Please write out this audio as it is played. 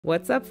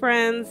What's up,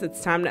 friends?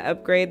 It's time to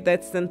upgrade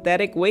that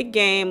synthetic wig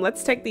game.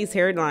 Let's take these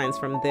hairlines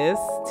from this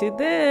to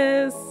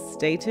this.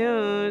 Stay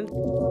tuned.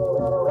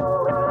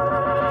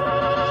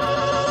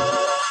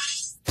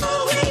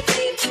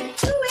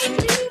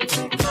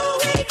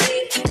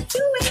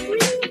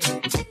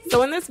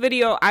 So in this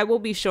video, I will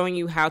be showing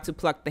you how to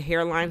pluck the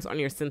hairlines on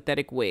your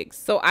synthetic wigs.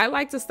 So I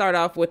like to start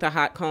off with a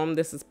hot comb.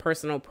 This is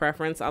personal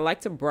preference. I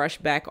like to brush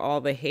back all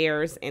the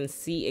hairs and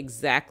see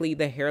exactly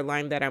the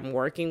hairline that I'm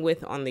working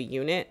with on the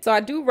unit. So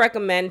I do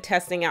recommend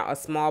testing out a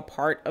small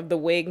part of the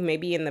wig,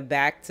 maybe in the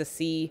back, to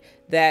see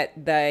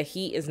that the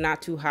heat is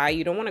not too high.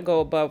 You don't want to go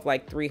above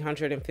like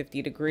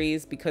 350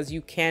 degrees because you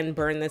can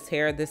burn this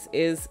hair. This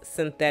is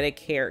synthetic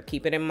hair.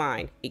 Keep it in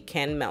mind. It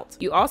can melt.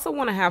 You also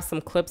want to have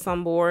some clips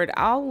on board.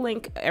 I'll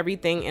link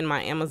everything in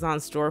my Amazon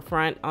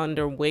storefront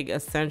under Wig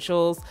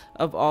Essentials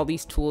of all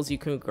these tools you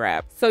can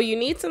grab. So you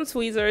need some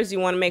tweezers. You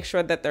want to make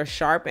sure that they're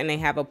sharp and they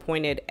have a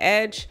pointed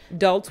edge.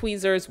 Dull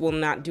tweezers will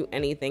not do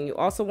anything. You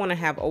also want to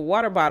have a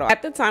water bottle.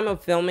 At the time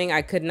of filming,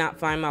 I could not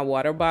find my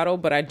water bottle,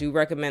 but I do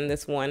recommend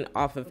this one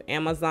off of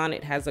Amazon.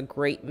 It has a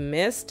great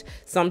mist,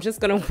 so I'm just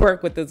gonna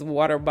work with this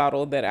water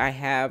bottle that I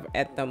have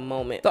at the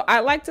moment. So I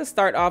like to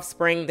start off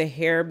spraying the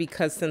hair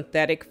because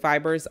synthetic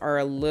fibers are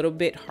a little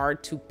bit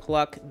hard to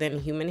pluck than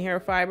human hair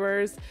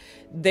fibers.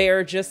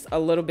 They're just a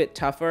little bit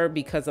tougher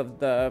because of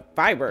the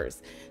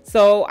fibers.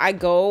 So I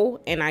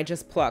go and I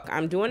just pluck.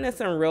 I'm doing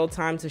this in real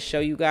time to show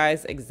you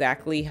guys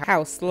exactly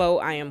how slow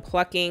I am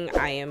plucking.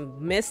 I am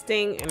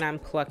misting and I'm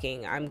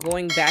plucking. I'm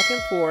going back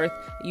and forth.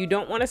 You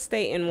don't want to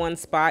stay in one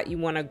spot. You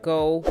want to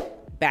go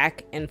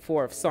back and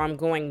forth. So I'm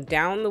going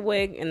down the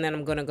wig and then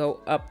I'm going to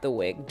go up the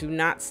wig. Do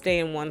not stay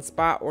in one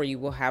spot or you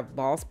will have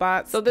bald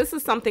spots. So this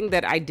is something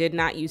that I did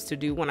not used to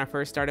do when I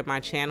first started my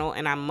channel,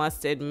 and I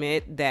must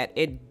admit that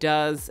it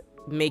does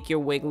make your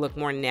wig look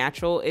more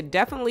natural. It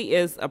definitely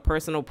is a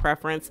personal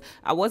preference.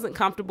 I wasn't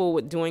comfortable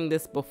with doing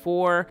this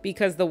before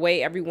because the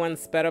way everyone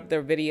sped up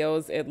their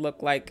videos, it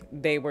looked like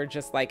they were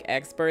just like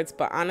experts.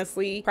 But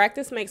honestly,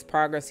 practice makes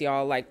progress,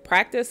 y'all. Like,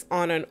 practice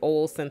on an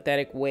old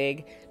synthetic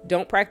wig.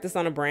 Don't practice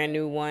on a brand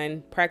new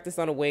one. Practice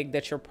on a wig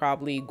that you're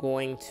probably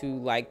going to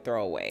like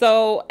throw away.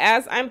 So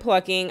as I'm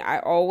plucking, I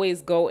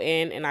always go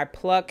in and I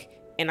pluck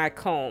and I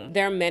comb.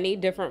 There are many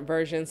different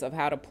versions of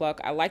how to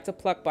pluck. I like to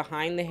pluck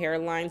behind the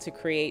hairline to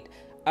create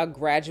a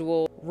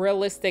gradual,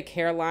 realistic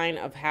hairline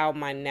of how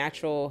my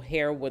natural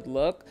hair would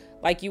look.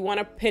 Like, you want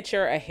to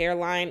picture a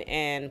hairline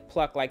and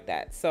pluck like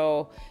that.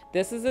 So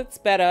this is it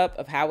sped up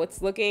of how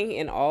it's looking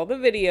in all the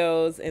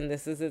videos, and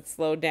this is it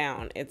slowed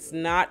down. It's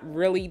not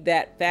really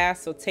that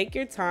fast, so take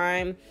your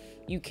time.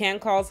 You can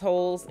cause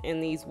holes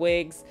in these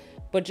wigs,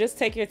 but just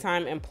take your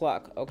time and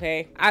pluck,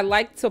 okay? I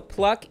like to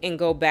pluck and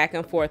go back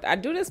and forth. I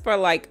do this for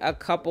like a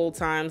couple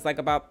times, like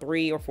about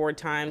 3 or 4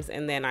 times,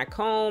 and then I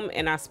comb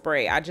and I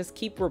spray. I just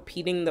keep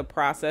repeating the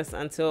process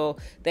until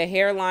the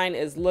hairline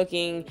is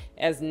looking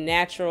as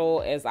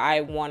natural as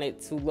I want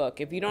it to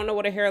look. If you don't know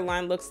what a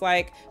hairline looks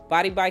like,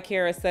 Body by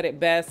Kara said it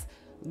best.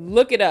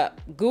 Look it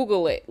up,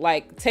 Google it,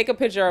 like take a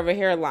picture of a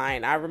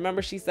hairline. I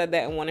remember she said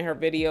that in one of her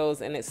videos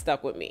and it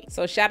stuck with me.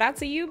 So shout out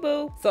to you,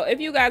 boo. So if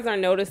you guys are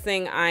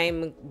noticing,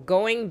 I'm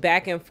going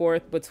back and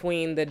forth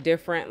between the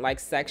different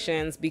like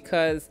sections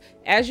because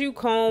as you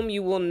comb,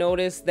 you will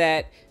notice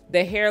that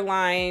the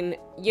hairline,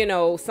 you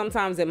know,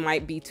 sometimes it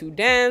might be too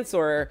dense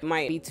or it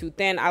might be too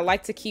thin. I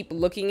like to keep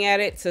looking at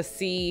it to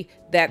see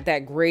that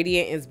that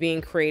gradient is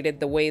being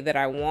created the way that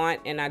I want.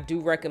 And I do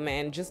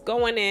recommend just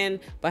going in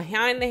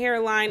behind the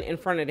hairline, in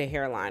front of the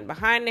hairline,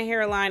 behind the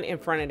hairline, in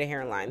front of the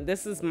hairline.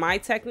 This is my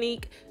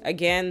technique.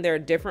 Again, there are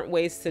different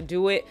ways to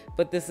do it,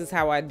 but this is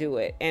how I do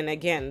it. And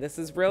again, this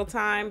is real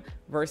time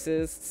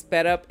versus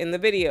sped up in the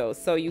videos.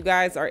 So you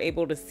guys are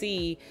able to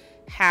see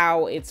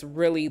how it's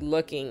really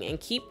looking, and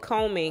keep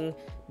combing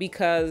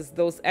because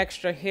those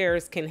extra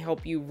hairs can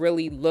help you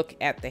really look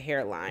at the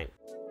hairline.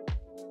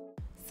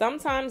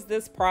 Sometimes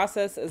this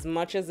process, as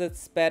much as it's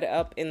sped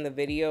up in the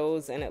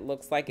videos and it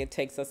looks like it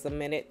takes us a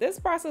minute, this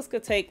process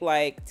could take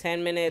like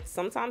 10 minutes,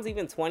 sometimes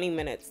even 20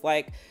 minutes.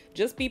 Like,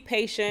 just be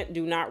patient,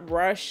 do not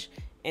rush,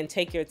 and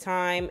take your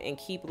time and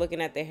keep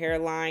looking at the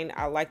hairline.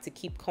 I like to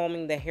keep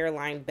combing the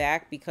hairline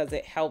back because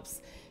it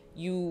helps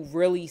you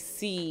really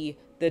see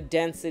the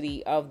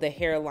density of the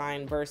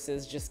hairline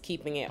versus just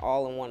keeping it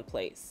all in one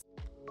place.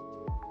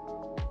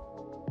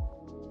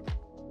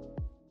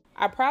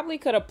 I probably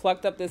could have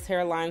plucked up this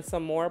hairline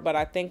some more, but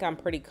I think I'm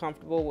pretty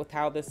comfortable with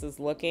how this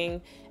is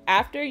looking.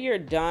 After you're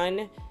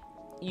done,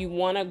 you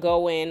want to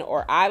go in,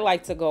 or I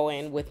like to go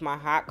in with my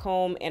hot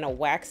comb and a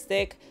wax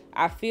stick.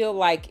 I feel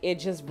like it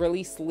just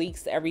really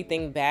sleeks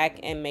everything back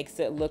and makes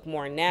it look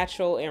more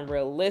natural and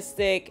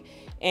realistic,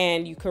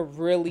 and you could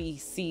really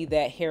see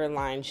that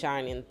hairline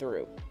shining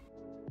through.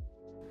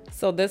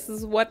 So this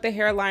is what the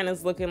hairline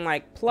is looking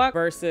like plucked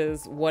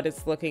versus what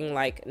it's looking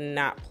like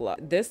not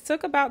plucked. This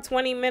took about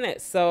 20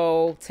 minutes,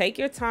 so take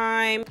your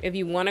time. If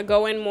you want to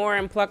go in more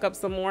and pluck up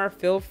some more,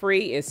 feel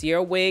free. It's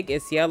your wig,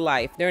 it's your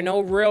life. There are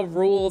no real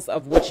rules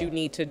of what you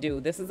need to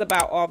do. This is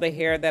about all the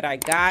hair that I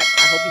got.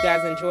 I hope you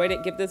guys enjoyed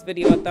it. Give this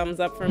video a thumbs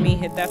up for me.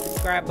 Hit that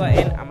subscribe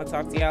button. I'm gonna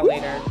talk to y'all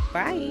later.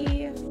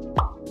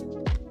 Bye.